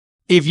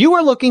If you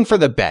are looking for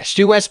the best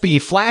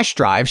USB flash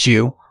drives,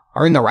 you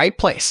are in the right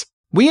place.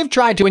 We have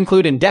tried to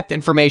include in-depth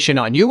information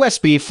on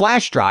USB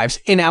flash drives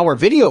in our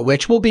video,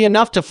 which will be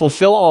enough to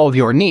fulfill all of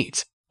your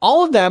needs.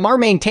 All of them are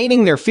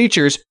maintaining their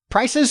features,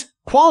 prices,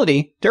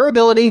 quality,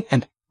 durability,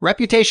 and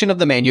reputation of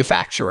the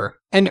manufacturer,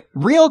 and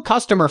real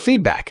customer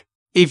feedback.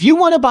 If you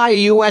want to buy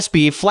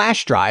USB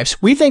flash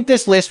drives, we think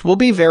this list will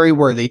be very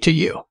worthy to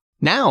you.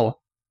 Now,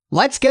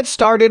 let's get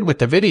started with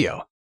the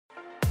video.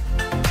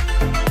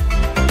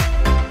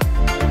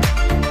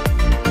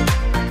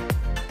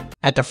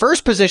 At the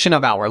first position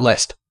of our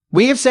list,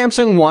 we have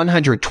Samsung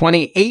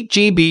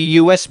 128GB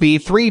USB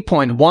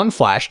 3.1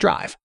 flash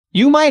drive.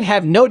 You might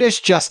have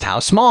noticed just how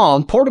small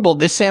and portable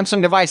this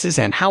Samsung device is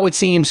and how it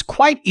seems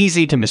quite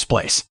easy to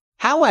misplace.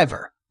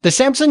 However, the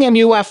Samsung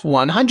MUF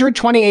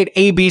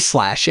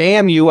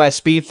 128AB/AM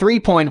USB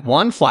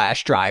 3.1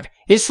 flash drive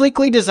is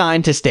sleekly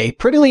designed to stay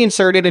prettily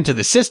inserted into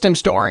the system,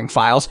 storing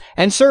files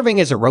and serving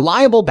as a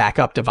reliable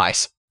backup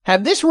device.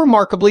 Have this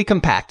remarkably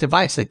compact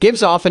device that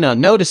gives off an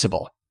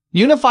unnoticeable,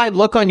 unified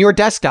look on your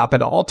desktop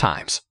at all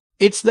times.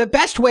 It's the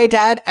best way to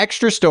add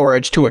extra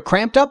storage to a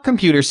cramped-up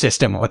computer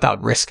system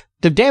without risk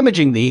of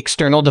damaging the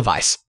external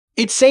device.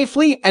 It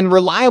safely and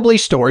reliably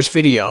stores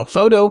video,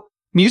 photo,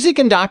 music,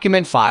 and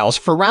document files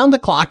for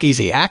round-the-clock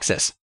easy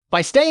access.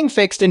 By staying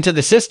fixed into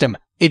the system,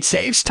 it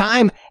saves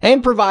time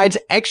and provides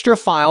extra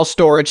file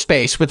storage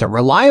space with a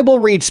reliable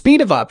read speed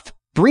of up to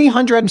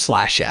 300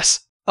 ms.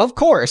 Of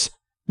course,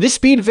 this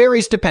speed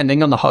varies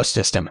depending on the host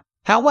system.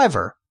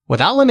 However,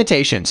 without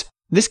limitations,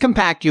 this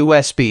compact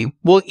USB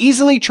will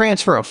easily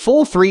transfer a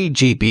full 3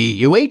 GB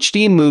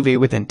UHD movie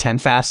within 10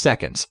 fast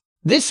seconds.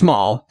 This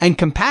small and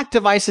compact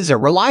device is a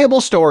reliable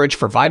storage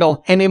for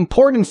vital and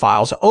important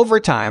files over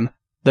time.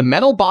 The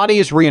metal body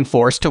is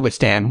reinforced to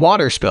withstand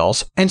water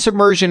spills and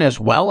submersion as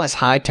well as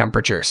high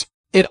temperatures.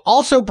 It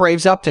also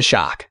braves up to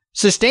shock,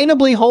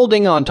 sustainably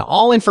holding on to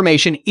all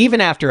information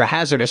even after a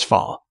hazardous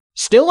fall.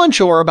 Still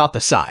unsure about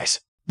the size?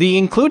 The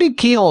included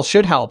keyhole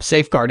should help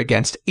safeguard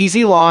against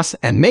easy loss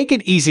and make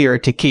it easier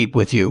to keep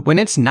with you when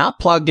it's not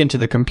plugged into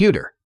the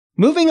computer.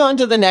 Moving on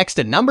to the next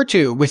at number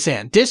 2 with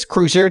SanDisk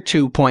Cruzer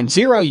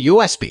 2.0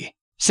 USB.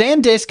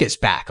 SanDisk is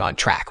back on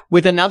track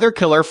with another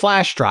killer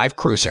flash drive,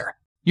 Cruzer.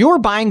 You're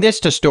buying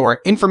this to store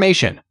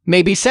information,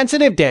 maybe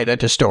sensitive data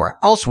to store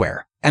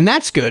elsewhere, and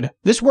that's good.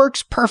 This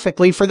works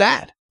perfectly for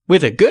that.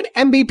 With a good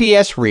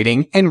Mbps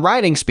reading and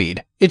writing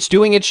speed, it's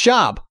doing its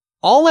job,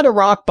 all at a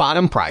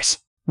rock-bottom price.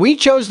 We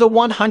chose the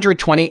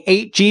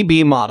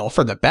 128GB model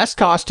for the best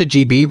cost to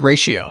GB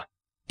ratio,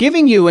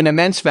 giving you an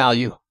immense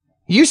value.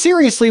 You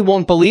seriously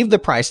won't believe the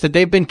price that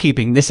they've been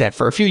keeping this at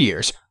for a few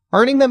years,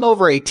 earning them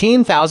over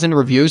 18,000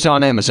 reviews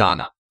on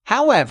Amazon.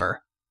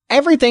 However,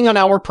 everything on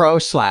our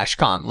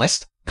pro/con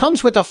list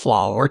comes with a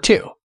flaw or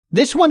two.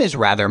 This one is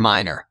rather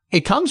minor.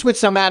 It comes with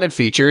some added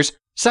features,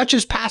 such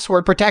as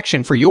password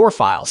protection for your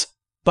files,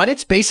 but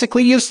it's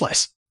basically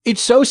useless. It's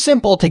so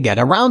simple to get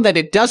around that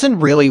it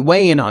doesn't really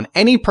weigh in on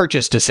any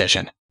purchase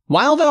decision.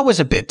 While that was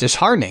a bit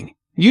disheartening,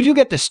 you do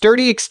get the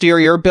sturdy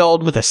exterior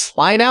build with a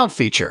slide-out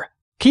feature.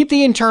 Keep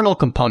the internal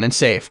components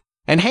safe,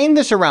 and hang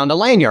this around a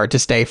lanyard to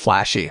stay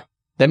flashy.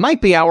 That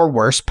might be our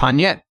worst pun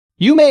yet.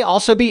 You may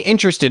also be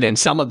interested in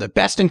some of the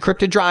best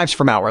encrypted drives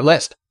from our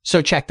list,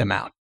 so check them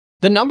out.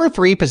 The number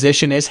 3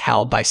 position is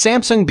held by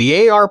Samsung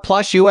BAR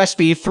Plus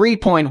USB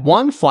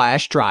 3.1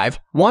 flash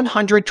drive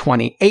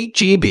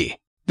 128GB.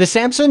 The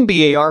Samsung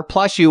BAR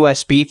Plus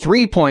USB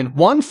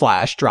 3.1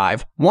 flash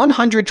drive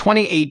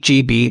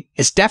 128GB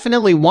is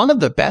definitely one of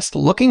the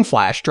best-looking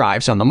flash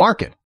drives on the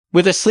market.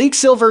 With a sleek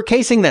silver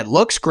casing that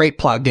looks great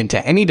plugged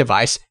into any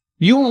device,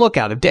 you won't look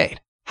out of date.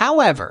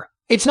 However,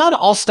 it's not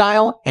all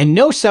style and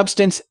no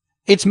substance.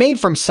 It's made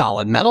from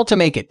solid metal to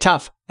make it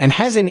tough and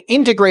has an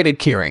integrated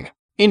keyring.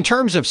 In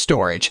terms of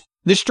storage,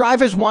 this drive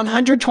has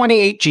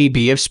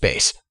 128GB of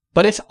space,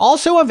 but it's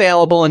also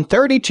available in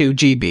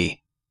 32GB,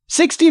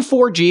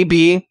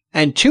 64GB,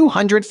 and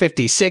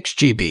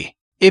 256GB.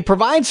 It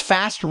provides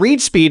fast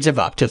read speeds of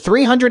up to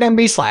 300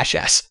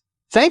 MB/s.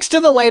 Thanks to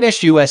the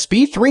latest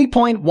USB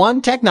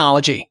 3.1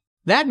 technology.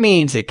 That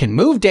means it can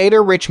move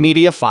data-rich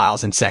media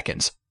files in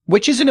seconds,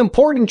 which is an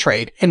important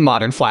trait in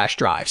modern flash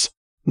drives.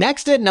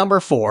 Next at number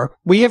 4,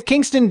 we have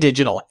Kingston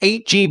Digital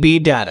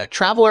 8GB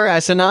DataTraveler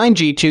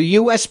S9G2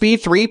 USB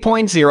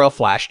 3.0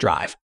 flash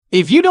drive.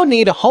 If you don't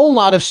need a whole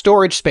lot of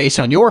storage space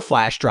on your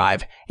flash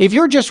drive, if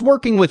you're just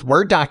working with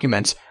Word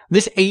documents,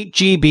 this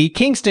 8GB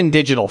Kingston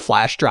Digital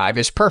flash drive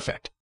is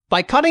perfect.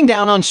 By cutting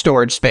down on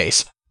storage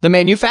space, the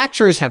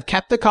manufacturers have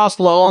kept the cost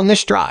low on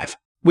this drive.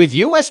 With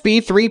USB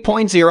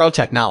 3.0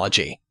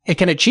 technology, it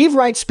can achieve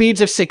write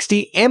speeds of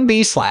 60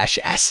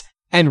 MB/s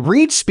and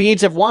read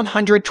speeds of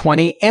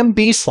 120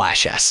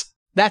 MB/s.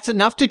 That's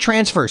enough to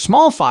transfer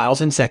small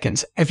files in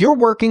seconds. If you're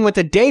working with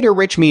a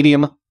data-rich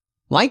medium,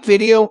 like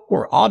video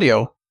or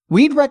audio,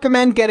 we'd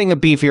recommend getting a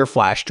beefier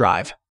flash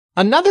drive.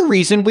 Another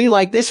reason we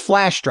like this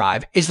flash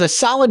drive is the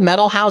solid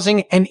metal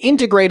housing and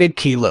integrated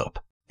key loop.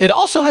 It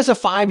also has a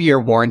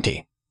 5-year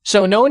warranty,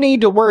 so no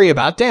need to worry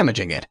about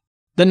damaging it.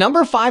 The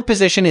number 5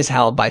 position is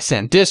held by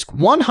SanDisk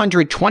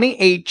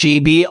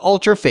 128GB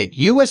UltraFit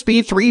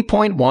USB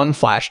 3.1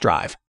 flash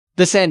drive.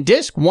 The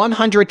SanDisk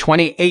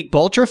 128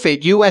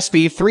 UltraFit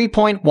USB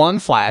 3.1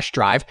 flash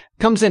drive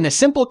comes in a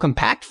simple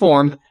compact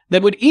form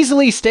that would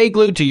easily stay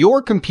glued to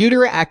your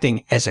computer,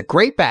 acting as a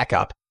great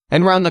backup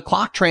and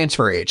round-the-clock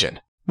transfer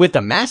agent. With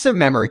a massive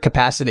memory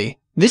capacity,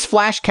 this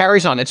flash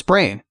carries on its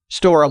brain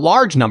store a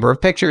large number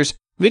of pictures,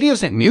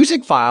 videos, and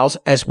music files,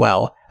 as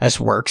well as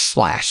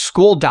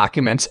work/school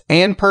documents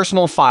and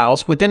personal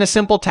files within a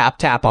simple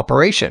tap-tap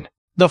operation.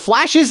 The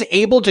flash is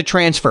able to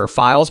transfer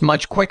files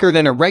much quicker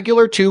than a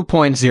regular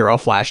 2.0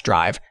 flash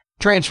drive,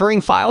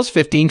 transferring files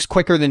 15x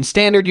quicker than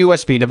standard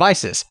USB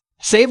devices.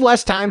 Save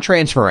less time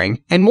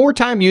transferring and more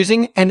time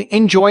using and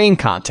enjoying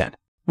content.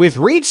 With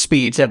read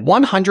speeds at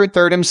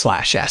 130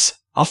 ms/s,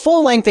 a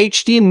full-length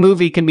HD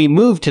movie can be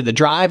moved to the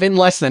drive in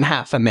less than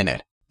half a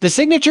minute. The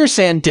signature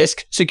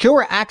SanDisk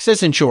secure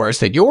access ensures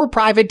that your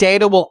private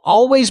data will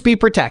always be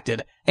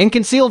protected and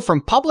concealed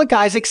from public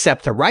eyes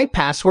except the right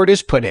password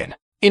is put in.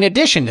 In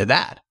addition to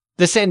that,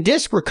 the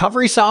SanDisk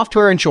recovery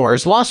software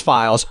ensures lost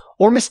files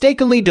or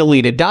mistakenly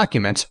deleted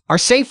documents are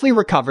safely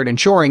recovered,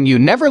 ensuring you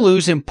never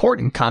lose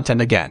important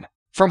content again.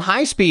 From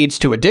high speeds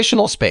to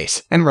additional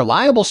space and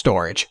reliable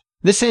storage,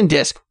 the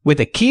SanDisk with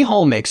a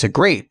keyhole makes a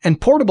great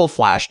and portable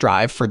flash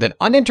drive for that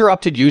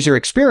uninterrupted user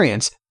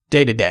experience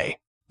day to day.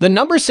 The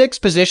number 6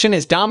 position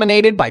is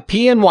dominated by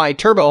PNY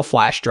Turbo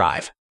Flash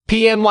Drive.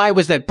 PNY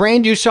was that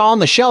brand you saw on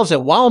the shelves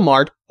at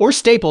Walmart or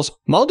Staples,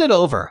 mulled it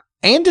over,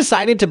 and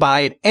decided to buy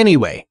it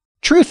anyway.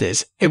 Truth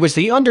is, it was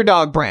the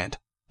underdog brand,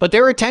 but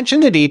their attention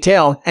to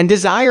detail and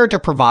desire to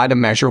provide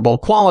immeasurable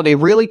quality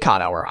really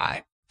caught our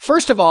eye.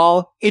 First of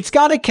all, it's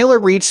got a killer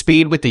read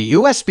speed with the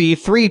USB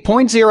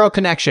 3.0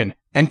 connection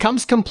and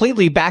comes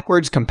completely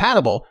backwards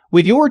compatible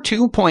with your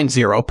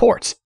 2.0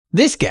 ports.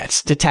 This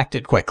gets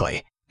detected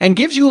quickly and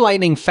gives you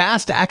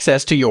lightning-fast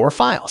access to your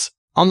files.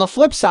 On the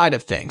flip side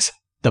of things,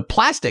 the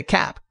plastic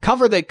cap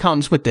cover that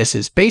comes with this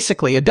is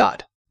basically a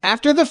dud.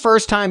 After the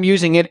first time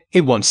using it,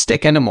 it won't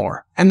stick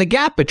anymore, and the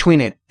gap between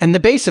it and the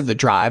base of the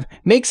drive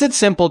makes it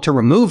simple to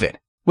remove it.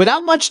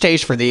 Without much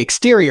taste for the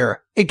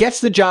exterior, it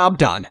gets the job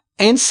done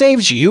and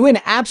saves you an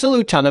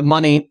absolute ton of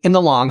money in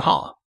the long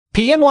haul.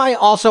 PNY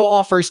also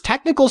offers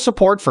technical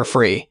support for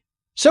free,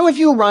 so if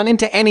you run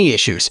into any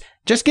issues,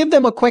 just give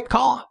them a quick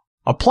call.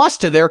 A plus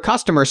to their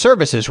customer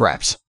services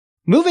reps.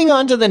 Moving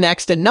on to the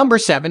next at number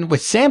 7 with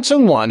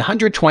Samsung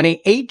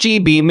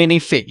 128GB Mini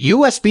Fit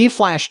USB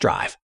Flash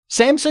Drive.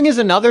 Samsung is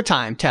another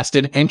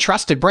time-tested and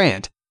trusted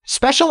brand,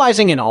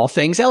 specializing in all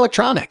things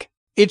electronic.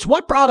 It's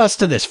what brought us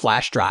to this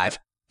flash drive,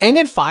 and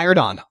it fired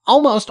on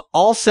almost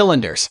all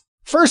cylinders.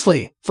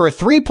 Firstly, for a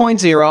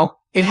 3.0,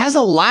 it has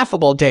a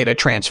laughable data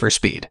transfer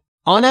speed.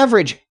 On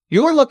average,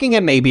 you're looking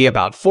at maybe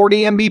about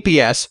 40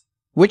 Mbps,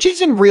 which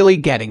isn't really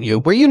getting you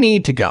where you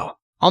need to go.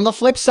 On the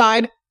flip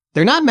side,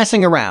 they're not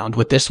messing around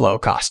with this low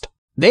cost.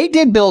 They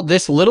did build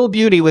this little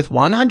beauty with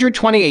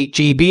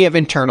 128GB of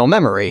internal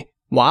memory,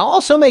 while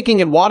also making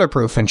it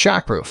waterproof and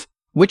shockproof,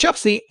 which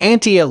ups the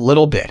ante a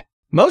little bit.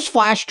 Most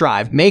flash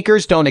drive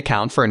makers don't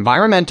account for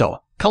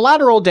environmental,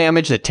 collateral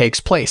damage that takes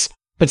place,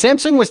 but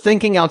Samsung was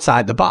thinking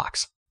outside the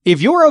box.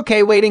 If you're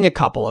okay waiting a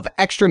couple of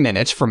extra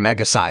minutes for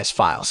mega-sized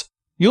files,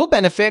 you'll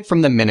benefit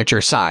from the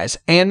miniature size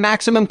and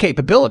maximum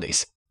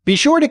capabilities. Be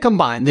sure to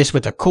combine this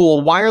with a cool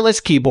wireless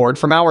keyboard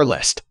from our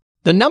list.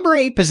 The number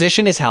 8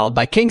 position is held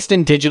by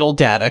Kingston Digital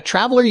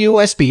DataTraveler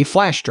USB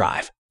Flash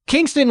Drive.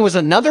 Kingston was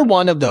another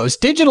one of those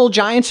digital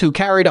giants who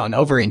carried on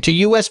over into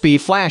USB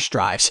flash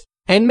drives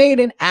and made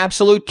an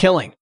absolute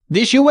killing.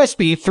 This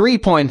USB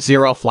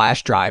 3.0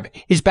 flash drive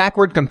is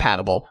backward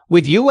compatible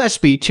with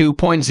USB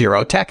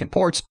 2.0 tech and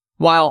ports,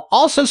 while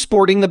also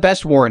sporting the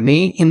best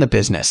warranty in the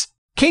business.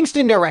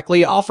 Kingston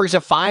directly offers a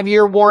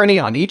 5-year warranty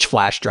on each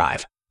flash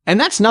drive, and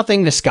that's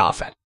nothing to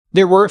scoff at.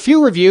 There were a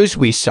few reviews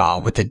we saw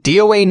with the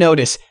DOA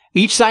notice,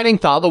 each citing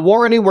thought the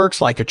warranty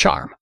works like a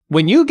charm.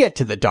 When you get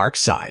to the dark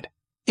side,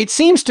 it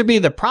seems to be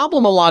the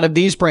problem a lot of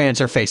these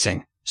brands are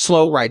facing: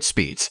 slow write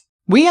speeds.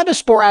 We had a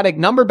sporadic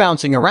number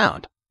bouncing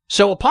around,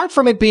 so apart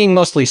from it being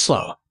mostly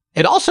slow,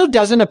 it also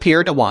doesn't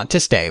appear to want to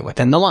stay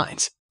within the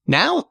lines.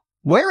 Now,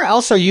 where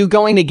else are you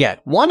going to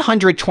get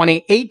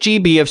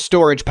 128GB of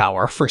storage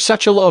power for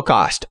such a low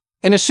cost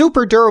in a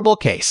super durable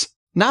case?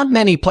 Not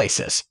many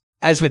places.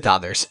 As with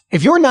others,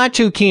 if you're not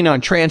too keen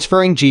on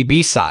transferring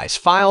GB-size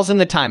files in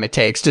the time it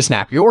takes to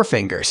snap your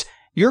fingers,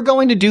 you're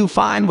going to do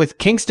fine with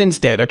Kingston's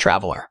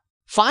DataTraveler.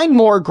 Find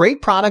more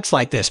great products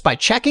like this by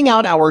checking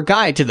out our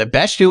guide to the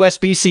best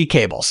USB-C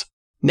cables.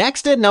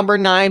 Next at number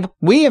 9,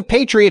 we have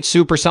Patriot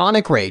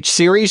Supersonic Rage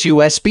Series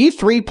USB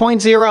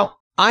 3.0.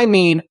 I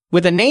mean,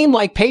 with a name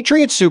like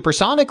Patriot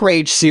Supersonic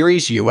Rage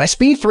Series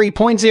USB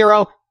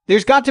 3.0,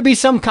 there's got to be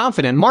some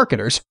confident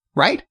marketers,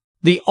 right?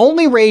 The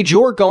only rage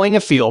you're going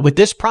to feel with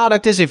this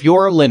product is if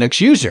you're a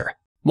Linux user.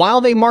 While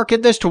they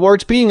market this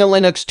towards being a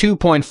Linux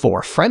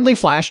 2.4 friendly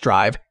flash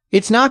drive,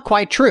 it's not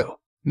quite true.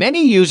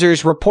 Many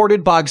users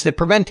reported bugs that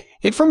prevent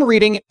it from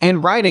reading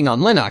and writing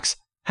on Linux.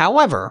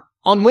 However,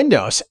 on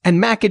Windows and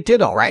Mac it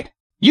did alright.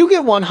 You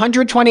get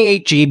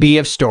 128 GB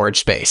of storage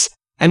space,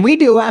 and we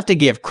do have to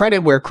give credit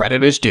where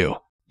credit is due.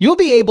 You'll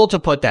be able to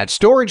put that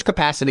storage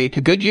capacity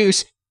to good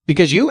use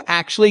because you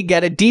actually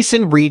get a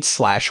decent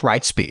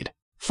read/write speed.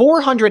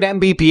 400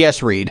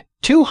 Mbps read,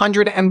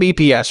 200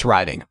 Mbps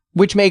writing,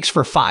 which makes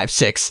for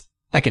 5-6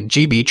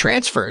 GB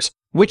transfers,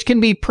 which can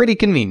be pretty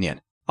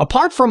convenient.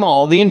 Apart from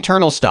all the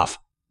internal stuff,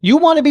 you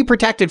want to be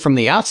protected from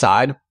the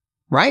outside,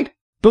 right?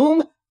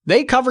 Boom!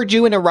 They covered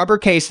you in a rubber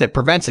case that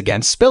prevents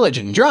against spillage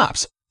and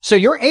drops, so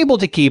you're able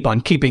to keep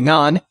on keeping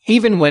on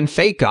even when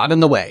fate got in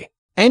the way.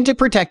 And to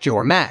protect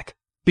your Mac,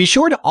 be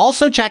sure to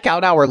also check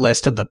out our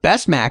list of the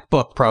best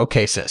MacBook Pro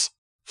cases.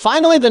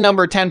 Finally, the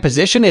number 10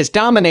 position is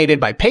dominated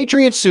by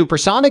Patriot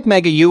Supersonic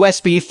Mega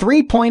USB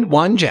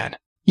 3.1 Gen.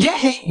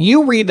 Yeah,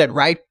 you read that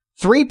right,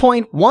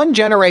 3.1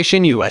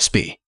 generation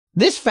USB.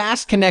 This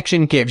fast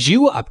connection gives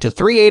you up to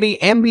 380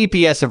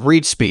 Mbps of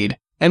read speed,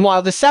 and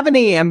while the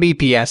 70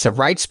 Mbps of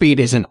write speed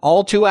isn't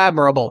all too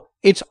admirable,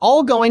 it's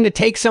all going to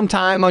take some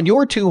time on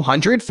your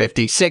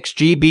 256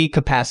 GB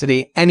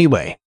capacity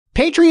anyway.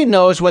 Patriot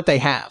knows what they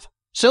have,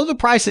 so the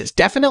price is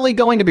definitely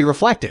going to be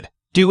reflected,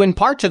 due in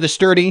part to the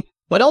sturdy,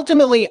 but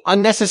ultimately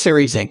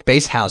unnecessary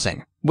zinc-based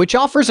housing, which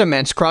offers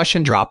immense crush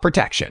and drop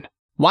protection.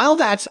 While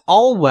that's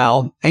all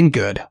well and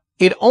good,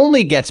 it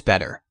only gets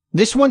better.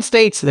 This one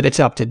states that it's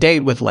up to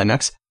date with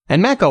Linux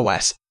and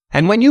macOS,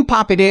 and when you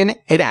pop it in,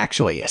 it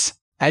actually is.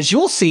 As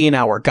you'll see in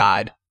our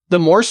guide, the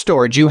more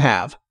storage you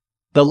have,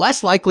 the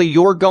less likely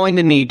you're going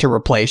to need to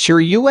replace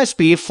your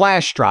USB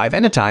flash drive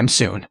anytime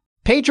soon.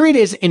 Patriot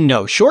is in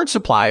no short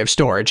supply of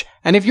storage,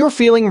 and if you're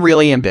feeling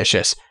really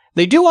ambitious,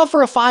 they do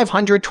offer a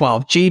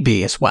 512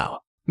 GB as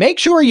well. Make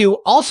sure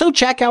you also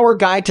check our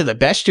guide to the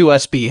best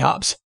USB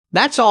hubs.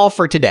 That's all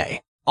for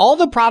today. All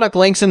the product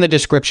links in the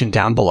description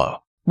down below.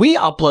 We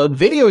upload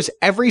videos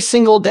every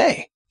single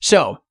day,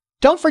 so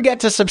don't forget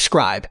to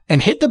subscribe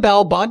and hit the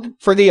bell button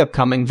for the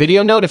upcoming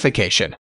video notification.